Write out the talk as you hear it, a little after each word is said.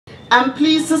I'm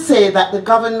pleased to say that the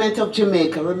government of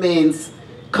Jamaica remains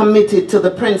committed to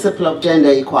the principle of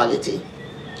gender equality.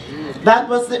 That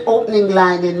was the opening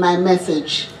line in my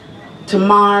message to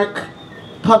mark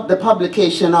the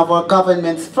publication of our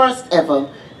government's first ever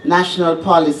national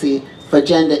policy for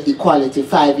gender equality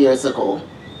 5 years ago.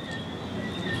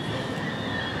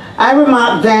 I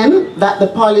remarked then that the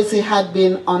policy had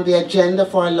been on the agenda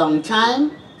for a long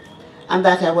time and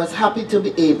that I was happy to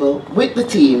be able, with the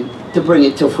team, to bring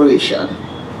it to fruition.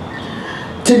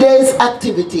 Today's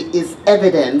activity is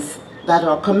evidence that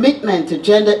our commitment to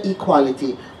gender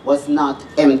equality was not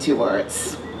empty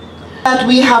words. That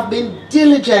we have been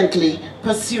diligently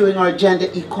pursuing our gender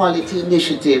equality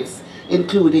initiatives,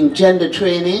 including gender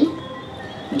training,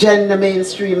 gender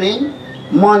mainstreaming,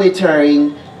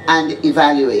 monitoring, and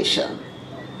evaluation.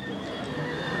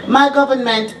 My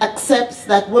government accepts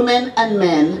that women and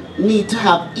men need to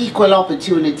have equal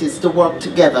opportunities to work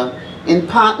together in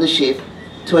partnership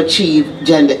to achieve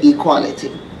gender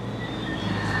equality.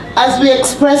 As we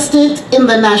expressed it in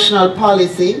the national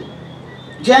policy,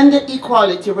 gender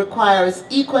equality requires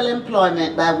equal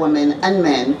employment by women and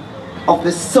men of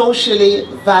the socially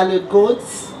valued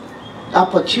goods,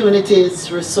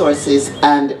 opportunities, resources,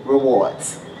 and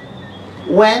rewards.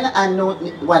 When, and note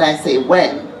what I say,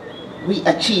 when we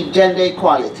achieve gender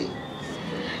equality,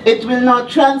 it will not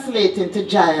translate into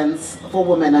giants for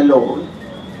women alone.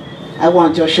 I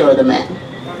want to assure the men.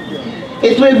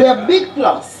 It will be a big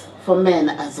plus for men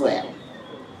as well,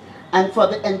 and for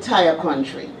the entire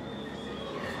country.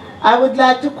 I would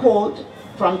like to quote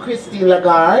from Christine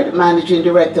Lagarde, Managing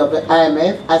Director of the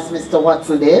IMF, as Mr.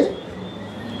 Watson did.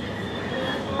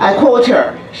 I quote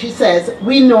her. She says,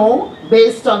 "We know,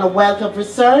 based on a wealth of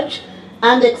research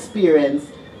and experience,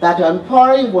 that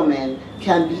empowering women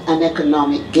can be an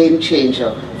economic game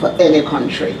changer for any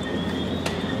country.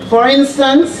 For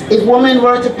instance, if women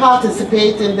were to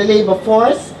participate in the labor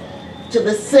force to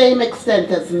the same extent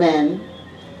as men,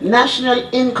 national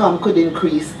income could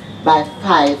increase by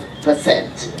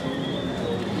 5%.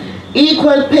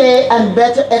 Equal pay and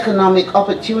better economic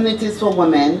opportunities for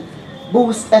women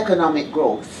boost economic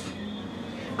growth,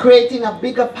 creating a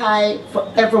bigger pie for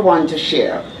everyone to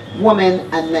share, women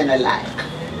and men alike.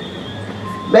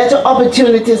 Better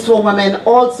opportunities for women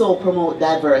also promote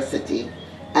diversity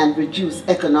and reduce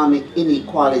economic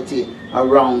inequality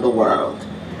around the world."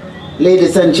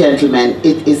 Ladies and gentlemen,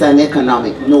 it is an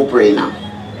economic no-brainer.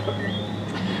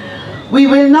 We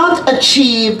will not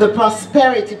achieve the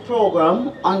prosperity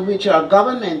program on which our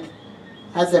government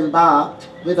has embarked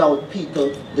without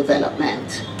people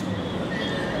development.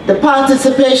 The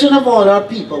participation of all our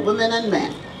people, women and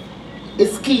men,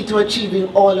 is key to achieving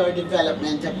all our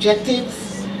development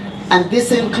objectives, and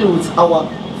this includes our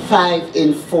 5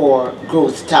 in 4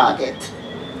 growth target.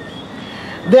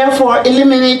 Therefore,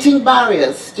 eliminating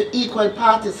barriers to equal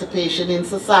participation in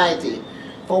society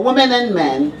for women and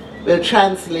men will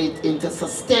translate into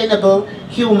sustainable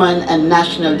human and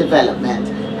national development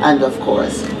and, of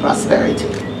course, prosperity.